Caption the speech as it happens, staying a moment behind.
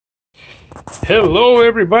Hello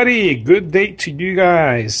everybody, good day to you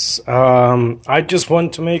guys. I just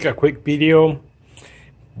want to make a quick video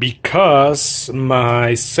because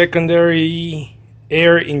my secondary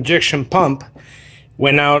air injection pump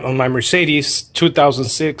went out on my Mercedes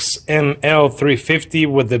 2006 ML350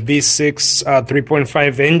 with the V6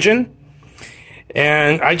 3.5 engine,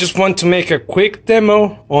 and I just want to make a quick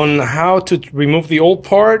demo on how to remove the old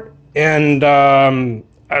part, and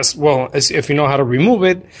as well as if you know how to remove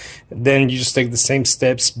it, then you just take the same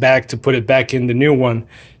steps back to put it back in the new one.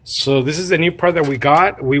 So this is the new part that we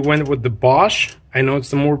got. We went with the Bosch. I know it's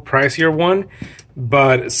the more pricier one,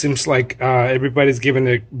 but it seems like everybody's giving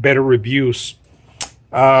it better reviews.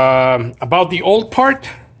 About the old part,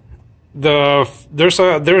 there's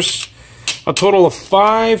a total of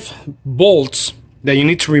 5 bolts that you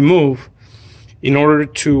need to remove in order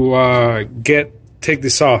to take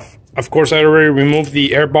this off. Of course, I already removed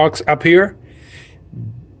the air box up here.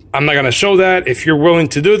 I'm not going to show that. If you're willing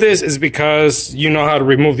to do this, it's because you know how to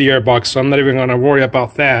remove the air box, so I'm not even going to worry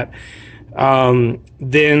about that.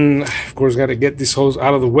 Then, of course, got to get this hose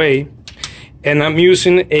out of the way. And I'm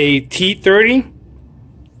using a T30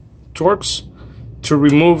 Torx to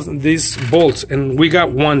remove these bolts. And we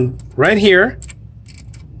got one right here.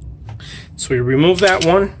 So you remove that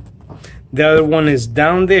one. The other one is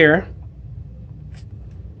down there.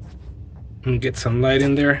 And get some light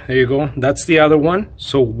in there. There you go. That's the other one.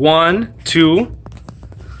 So 1, 2,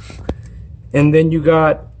 and then you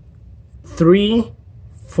got 3,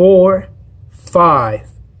 4, 5.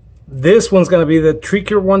 This one's gonna be the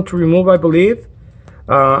trickier one to remove, I believe.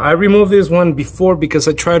 I removed this one before because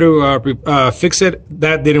I tried to fix it.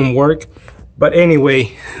 That didn't work. But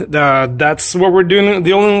anyway, that's what we're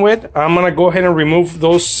dealing with. I'm gonna go ahead and remove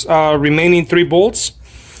those remaining 3 bolts.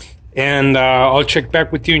 And I'll check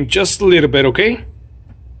back with you in just a little bit, okay?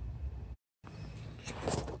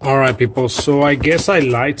 Alright people, so I guess I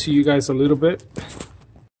lied to you guys a little bit.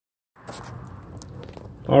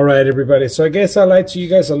 Alright everybody, so I guess I lied to you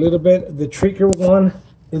guys a little bit. The trickier one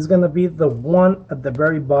is gonna be the one at the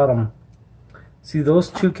very bottom. See, those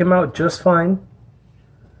 2 came out just fine.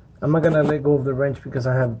 I'm not gonna let go of the wrench because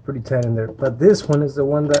I have it pretty tight in there. But this one is the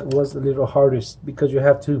one that was the little hardest, because you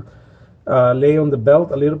have to lay on the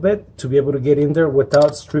belt a little bit to be able to get in there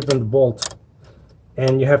without stripping the bolt,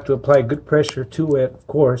 and you have to apply good pressure to it, of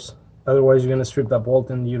course, otherwise you're going to strip that bolt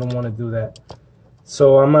and you don't want to do that.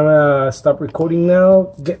 So I'm gonna stop recording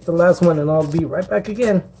now, get the last one, and I'll be right back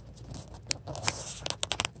again.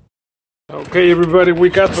 Okay everybody, we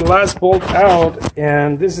got the last bolt out,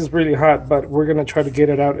 and this is really hot, but we're gonna try to get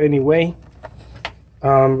it out anyway.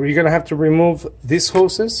 You're gonna have to remove these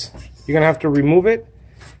hoses. You're gonna have to remove it.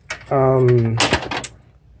 Man,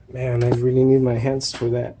 I really need my hands for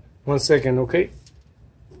that. 1 second, okay?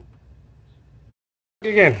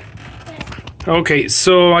 Again. Okay,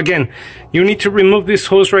 so again, you need to remove this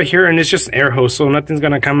hose right here, and it's just an air hose, so nothing's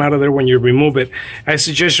gonna come out of there when you remove it. I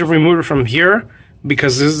suggest you remove it from here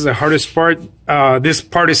because this is the hardest part. This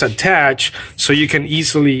part is attached, so you can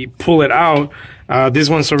easily pull it out. This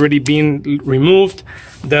one's already been removed.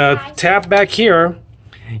 The tab back here,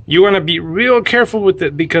 you want to be real careful with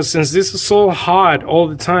it, because since this is so hot all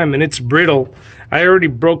the time and it's brittle, I already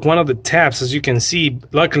broke one of the tabs, as you can see.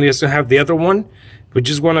 Luckily I still have the other one, but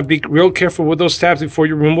just want to be real careful with those tabs before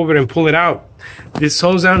you remove it and pull it out. This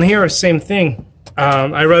hose down here, same thing.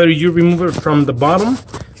 I'd rather you remove it from the bottom,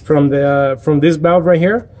 from this valve right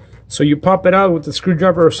here. So you pop it out with a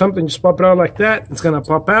screwdriver or something, just pop it out like that. It's gonna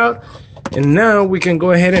pop out, and now we can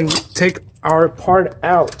go ahead and take our part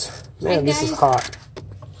out. Man, this is hot.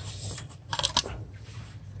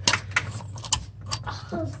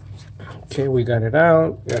 Okay, we got it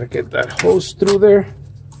out. Gotta get that hose through there.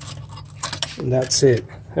 And that's it.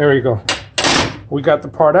 There we go. We got the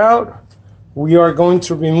part out. We are going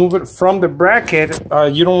to remove it from the bracket.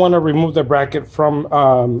 You don't want to remove the bracket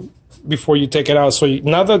from before you take it out. So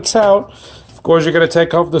now that it's out, of course, you're gonna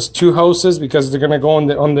take off those 2 hoses because they're gonna go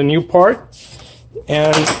on the new part,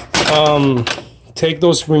 and take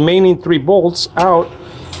those remaining 3 bolts out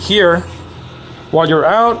here. While you're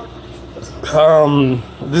out,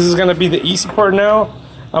 this is gonna be the easy part now.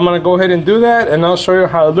 I'm gonna go ahead and do that, and I'll show you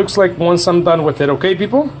how it looks like once I'm done with it, okay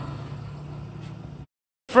people?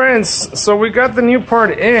 Friends, so we got the new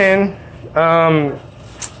part in.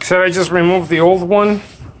 Said I just removed the old one.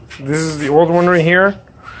 This is the old one right here.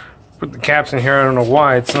 Put the caps in here, I don't know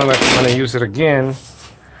why. It's not like I'm gonna use it again.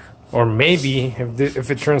 Or maybe, if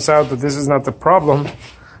it turns out that this is not the problem,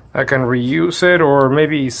 I can reuse it or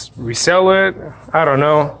maybe resell it. I don't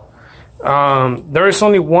know. There is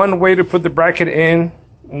only one way to put the bracket in.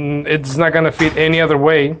 It's not going to fit any other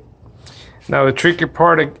way. Now the tricky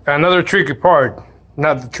part, another tricky part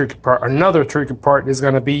is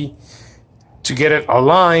gonna be to get it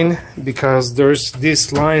aligned, because there's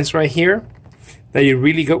these lines right here that you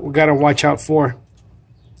really gotta watch out for.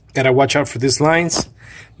 Gotta watch out for these lines.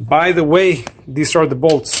 By the way, these are the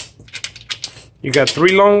bolts. You got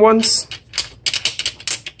 3 long ones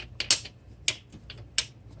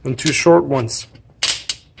and 2 short ones.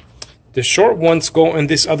 The short ones go in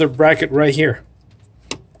this other bracket right here.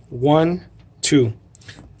 1, 2.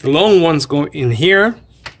 The long ones go in here,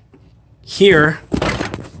 here,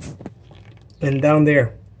 and down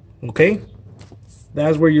there. Okay?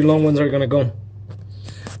 That's where your long ones are gonna go.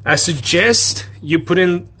 I suggest you put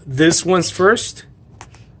in these ones first,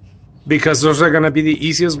 because those are gonna be the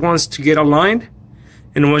easiest ones to get aligned.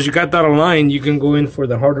 And once you got that aligned, you can go in for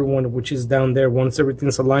the harder one, which is down there. Once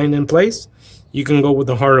everything's aligned in place, you can go with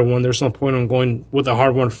the harder one. There's no point on going with the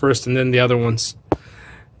hard one first and then the other ones.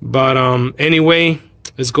 But anyway,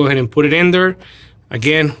 let's go ahead and put it in there.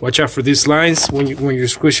 Again, watch out for these lines when you're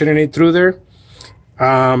squishing it through there.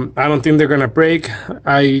 I don't think they're gonna break.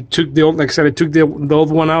 I took the old, like I said, I took the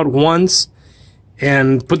old one out once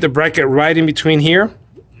and put the bracket right in between here.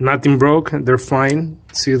 Nothing broke. They're fine.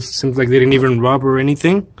 See, it seems like they didn't even rub or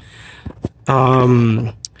anything.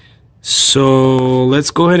 So let's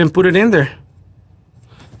go ahead and put it in there.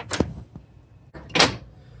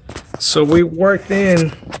 So we worked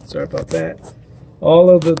in, sorry about that, all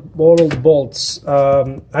of the bolts.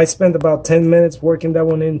 I spent about 10 minutes working that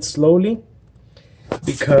one in slowly,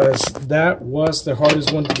 because that was the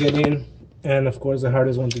hardest one to get in, and of course the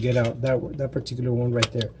hardest one to get out, that particular one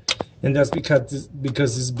right there. And that's because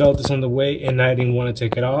this belt is on the way, and I didn't want to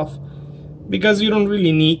take it off, because you don't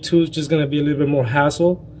really need to. It's just going to be a little bit more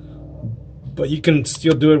hassle, but you can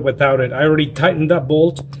still do it without it. I already tightened that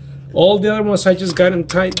bolt. All the other ones I just got them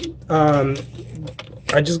tight.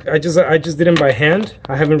 I just did them by hand.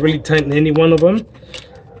 I haven't really tightened any one of them.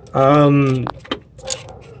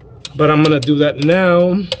 But I'm gonna do that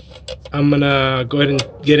now. I'm gonna go ahead and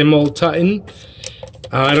get them all tightened.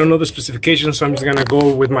 I don't know the specifications, so I'm just gonna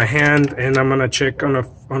go with my hand, and I'm gonna check on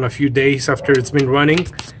a few days after it's been running.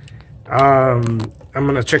 I'm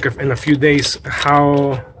gonna check in a few days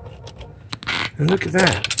how. And look at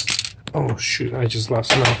that! Oh shoot! I just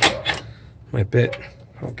lost my bit.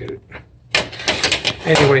 I'll get it.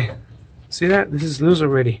 Anyway, see that? This is loose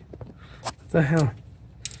already. What the hell?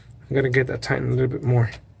 I gotta get that tightened a little bit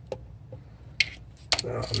more.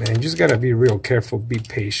 Oh man, you just gotta be real careful, be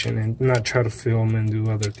patient, and not try to film and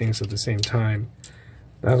do other things at the same time.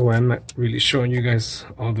 That's why I'm not really showing you guys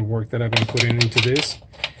all the work that I've been putting into this.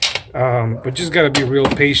 But just gotta be real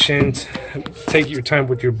patient. Take your time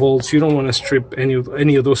with your bolts. You don't want to strip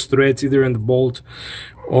any of those threads, either in the bolt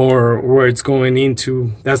or where it's going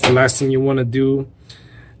into. That's the last thing you want to do.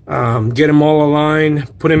 Get them all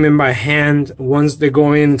aligned, put them in by hand. Once they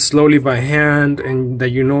go in slowly by hand and that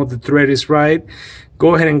you know the thread is right,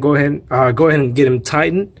 go ahead and get them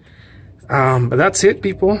tightened. But that's it,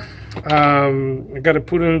 people. I gotta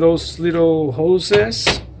put in those little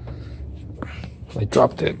hoses. I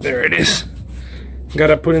dropped it. There it is.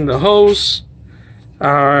 Gotta put in the hose.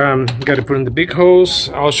 Gotta put in the big hose.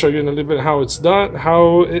 I'll show you in a little bit how it's done,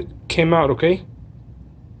 how it came out, okay?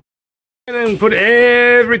 And then put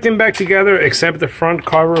everything back together except the front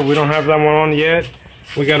cover. We don't have that one on yet.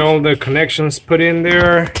 We got all the connections put in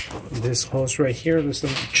there. This hose right here, let's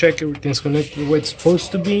check everything's connected the way it's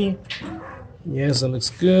supposed to be. Yes, that looks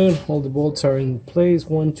good. All the bolts are in place.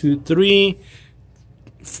 1, 2, 3,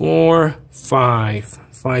 4, 5.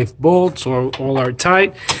 5 bolts, all are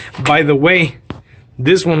tight. By the way,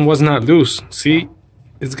 this one was not loose. See,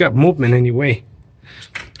 it's got movement anyway.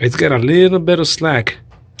 It's got a little bit of slack.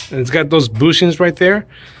 And it's got those bushings right there.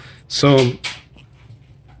 So,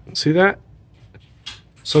 see that?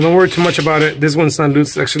 So don't worry too much about it. This one's not loose.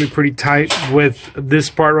 It's actually pretty tight with this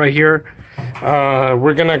part right here.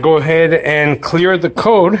 We're gonna go ahead and clear the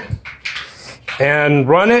code and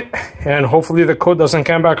run it, and hopefully the code doesn't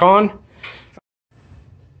come back on.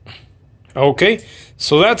 Okay,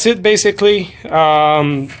 so that's it basically.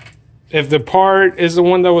 If the part is the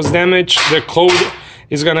one that was damaged, the code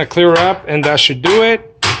is gonna clear up, and that should do it.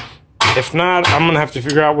 If not, I'm gonna have to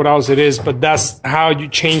figure out what else it is, but that's how you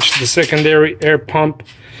change the secondary air pump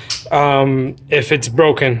if it's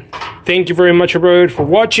broken. Thank you very much, everybody, for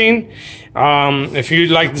watching. If you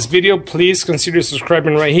like this video, please consider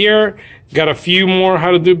subscribing right here. Got a few more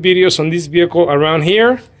how to do videos on this vehicle around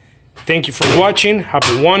here. Thank you for watching. Have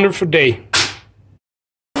a wonderful day.